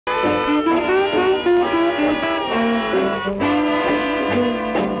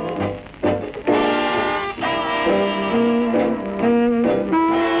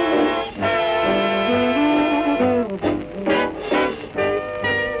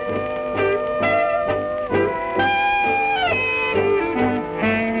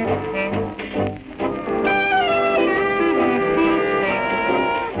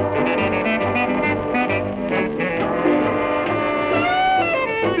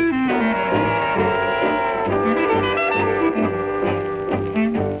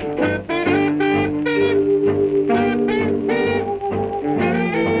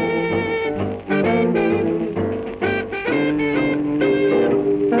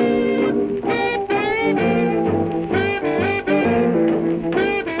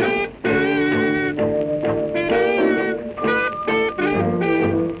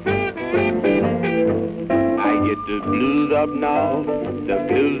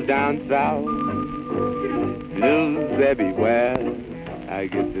blues down south, blues everywhere. I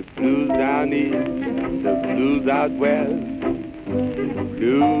get the blues down east, the blues out west,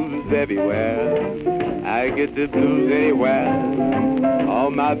 blues everywhere. I get the blues anywhere. Oh,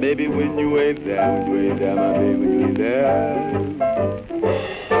 my baby, when you ain't there, when you ain't there, my baby, when you ain't there.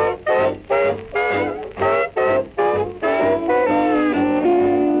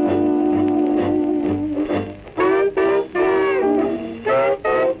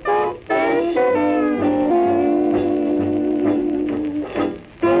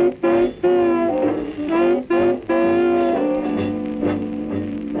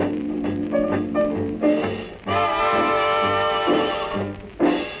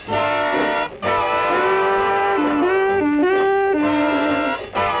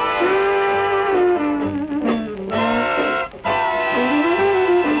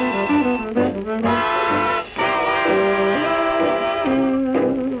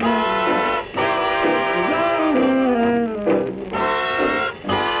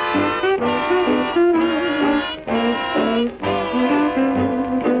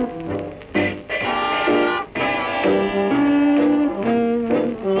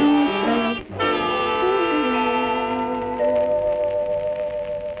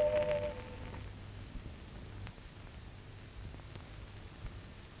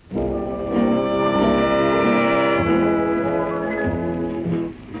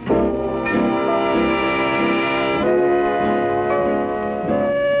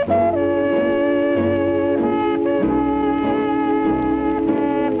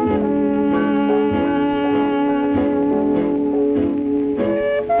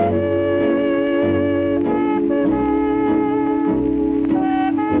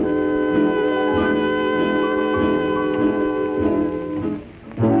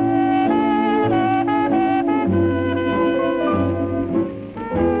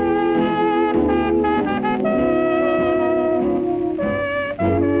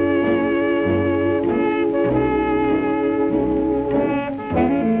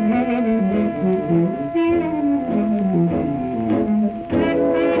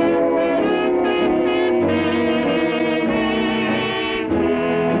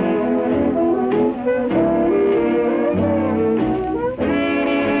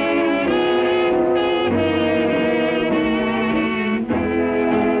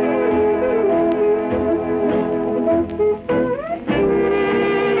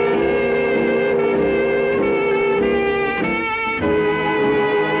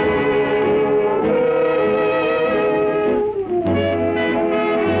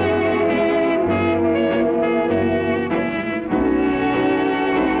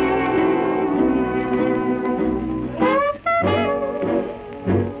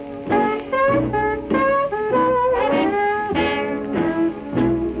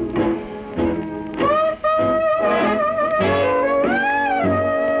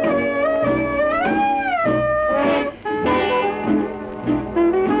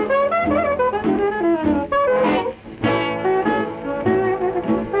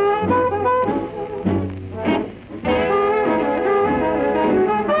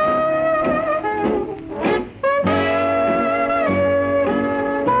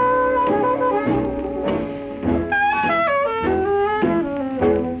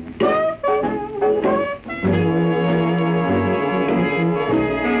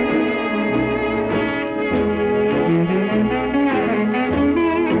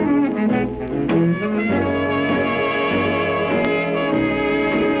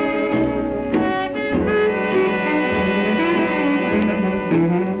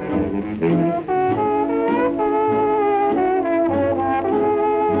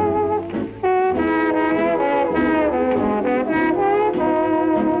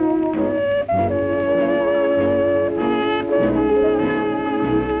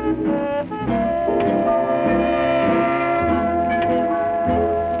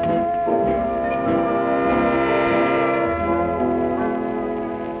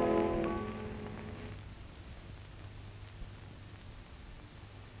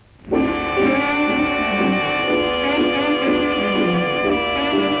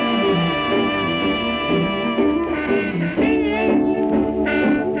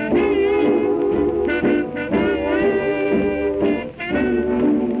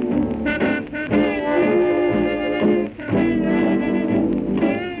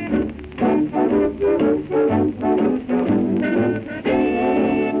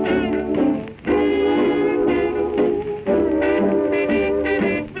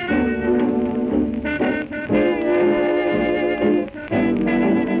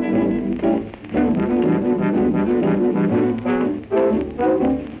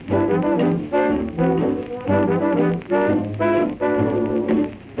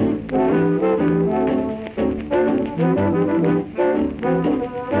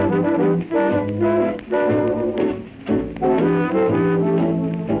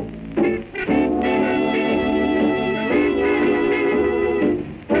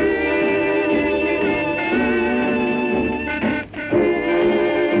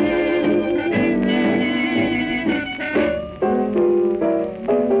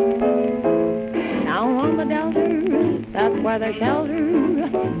 weather shelter,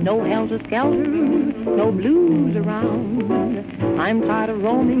 no helter-skelter, no blues around. I'm tired of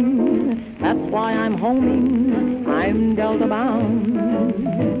roaming, that's why I'm homing, I'm Delta bound.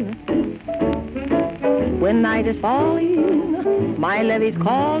 When night is falling, my levee's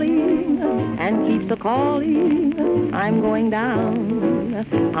calling, and keeps a-calling, I'm going down.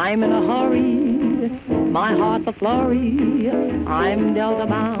 I'm in a hurry, my heart's a flurry, I'm Delta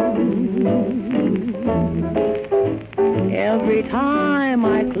bound. Every time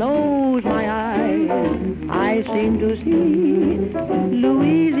I close my eyes, I seem to see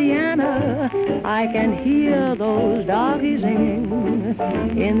Louisiana. I can hear those doggies singing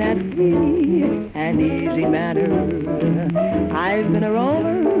in that free and easy manner. I've been a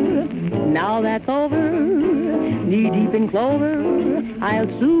rover, now that's over, knee-deep in clover, I'll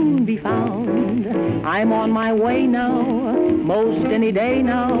soon be found. I'm on my way now, most any day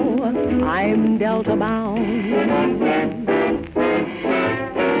now, I'm Delta bound.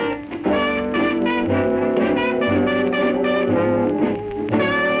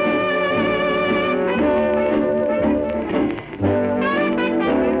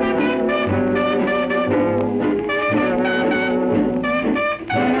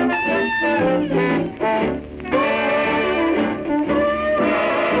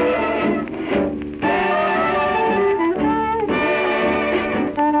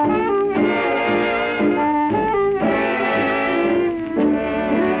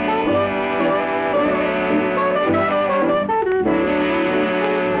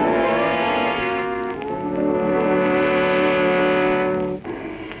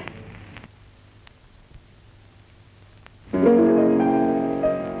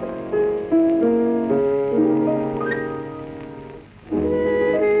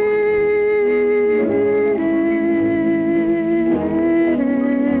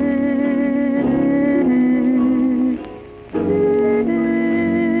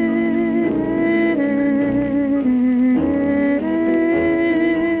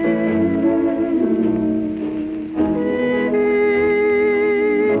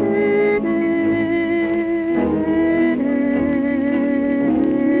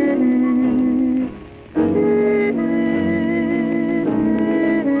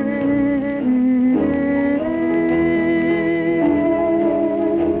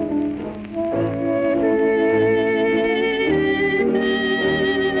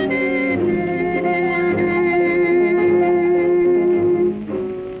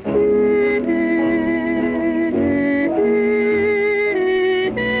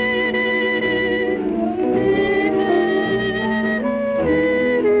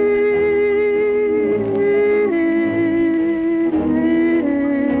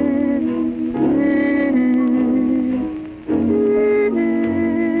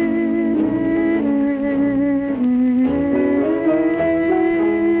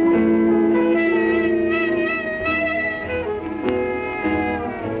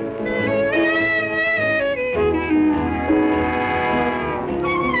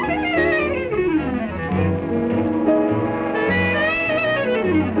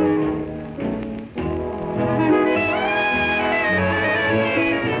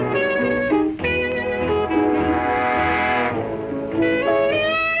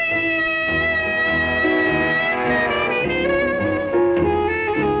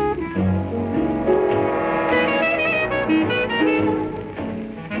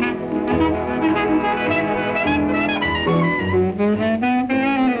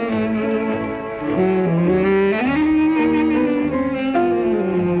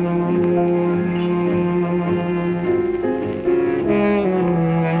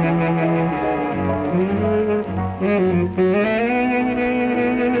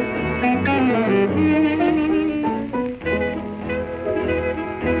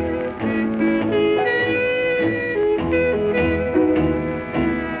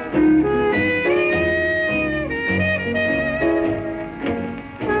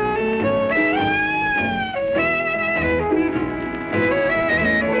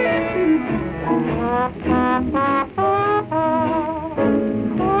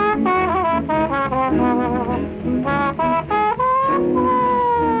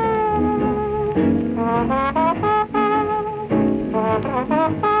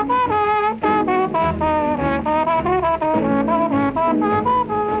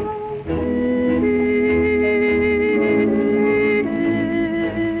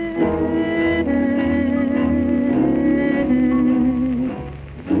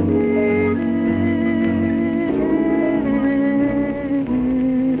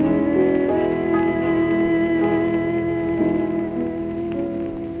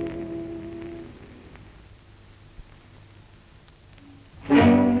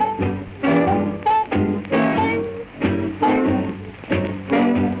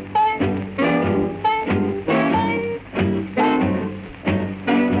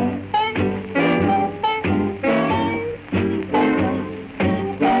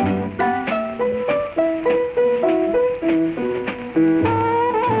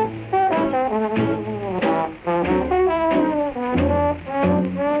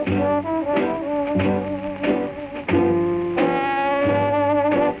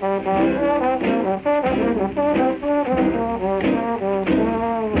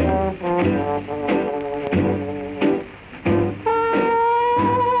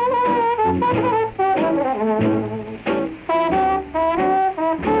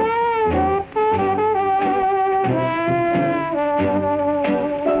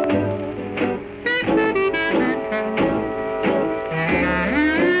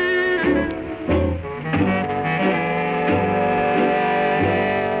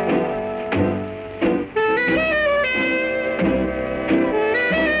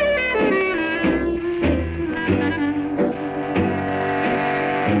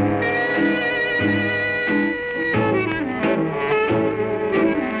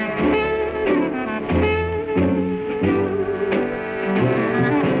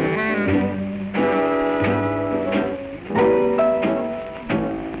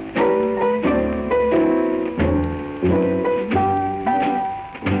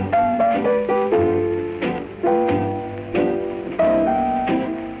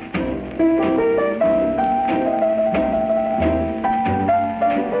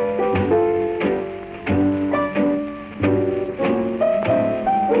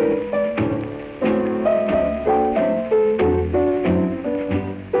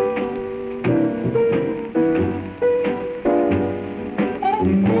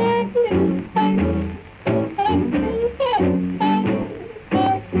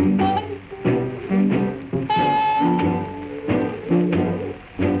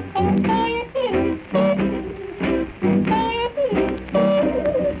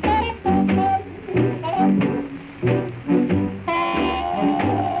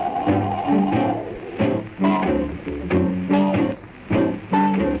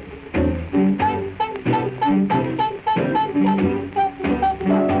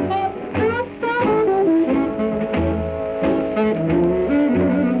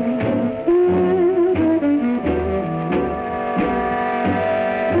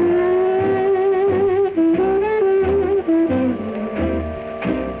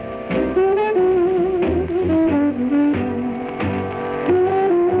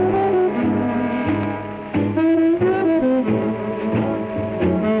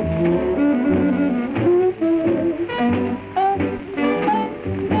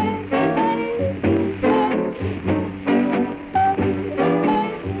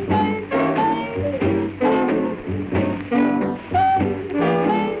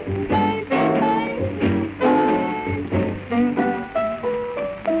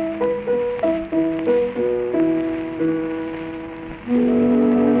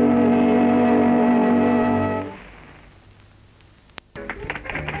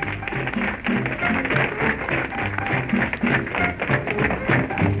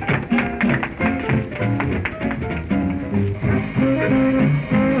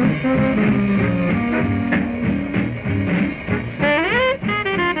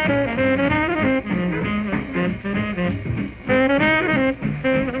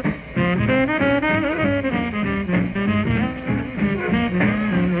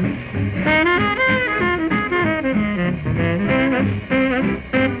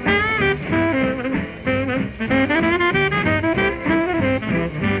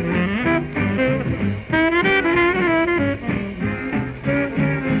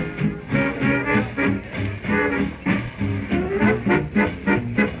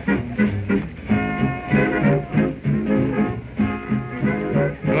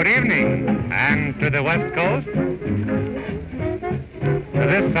 the West Coast. To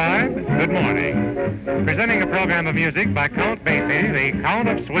this side, good morning. Presenting a program of music by Count Basie, the Count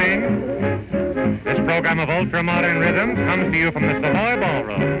of Swing. This program of ultra-modern rhythms comes to you from the Savoy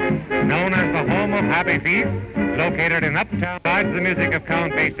Ballroom, known as the home of happy feet, located in Uptown. Besides the music of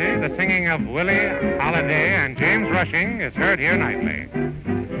Count Basie, the singing of Willie Holiday and James Rushing is heard here nightly.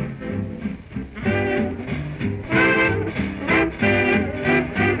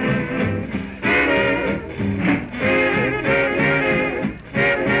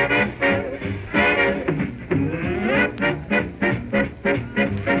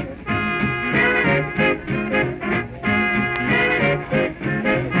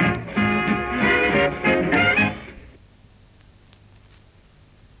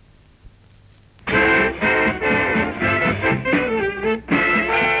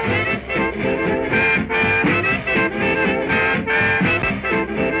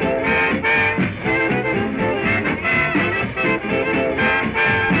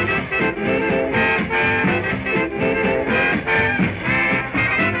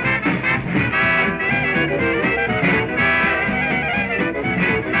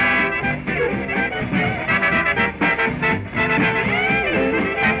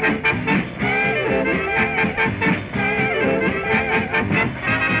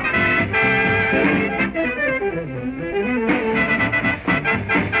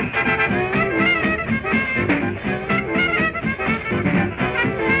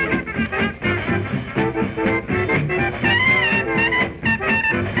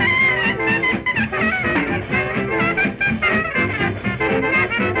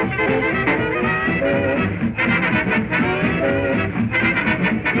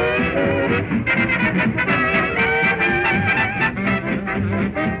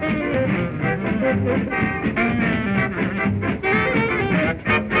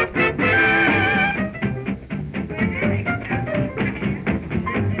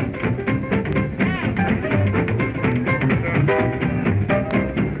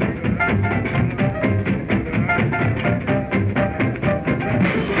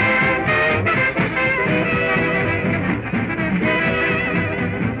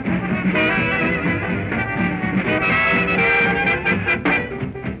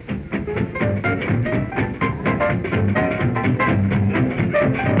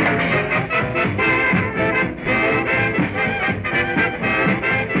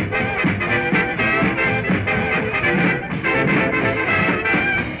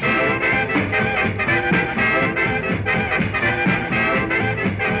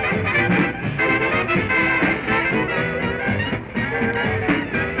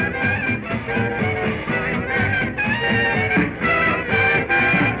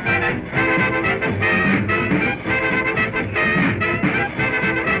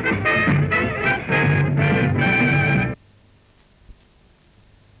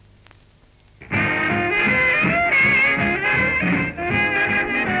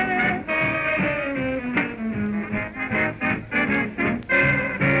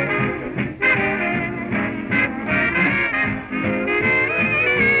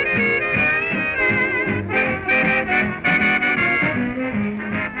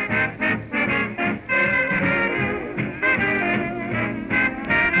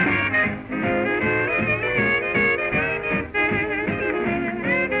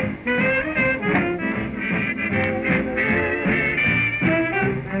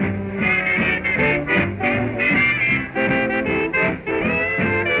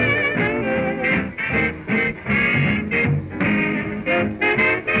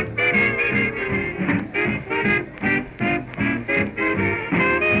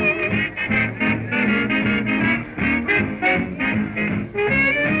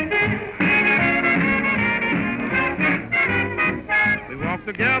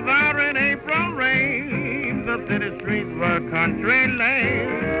 together in April rain. The city streets were country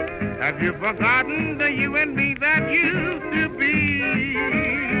lanes. Have you forgotten the you and me that used to be?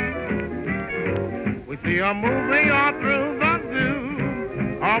 We see a movie all through the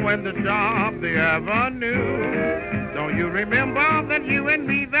zoo, or when the shop the avenue. Don't you remember that you and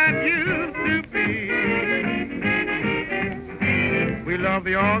me that used to be? We love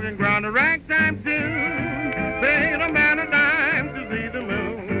the organ ground, a ragtime tune, paid a man a dime to see the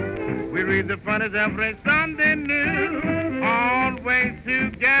moon. We read the funnies every Sunday noon, always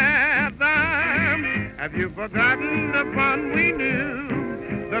together. Have you forgotten the fun we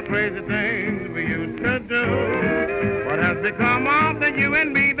knew, the crazy things we used to do? What has become of the you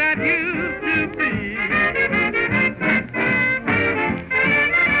and me that used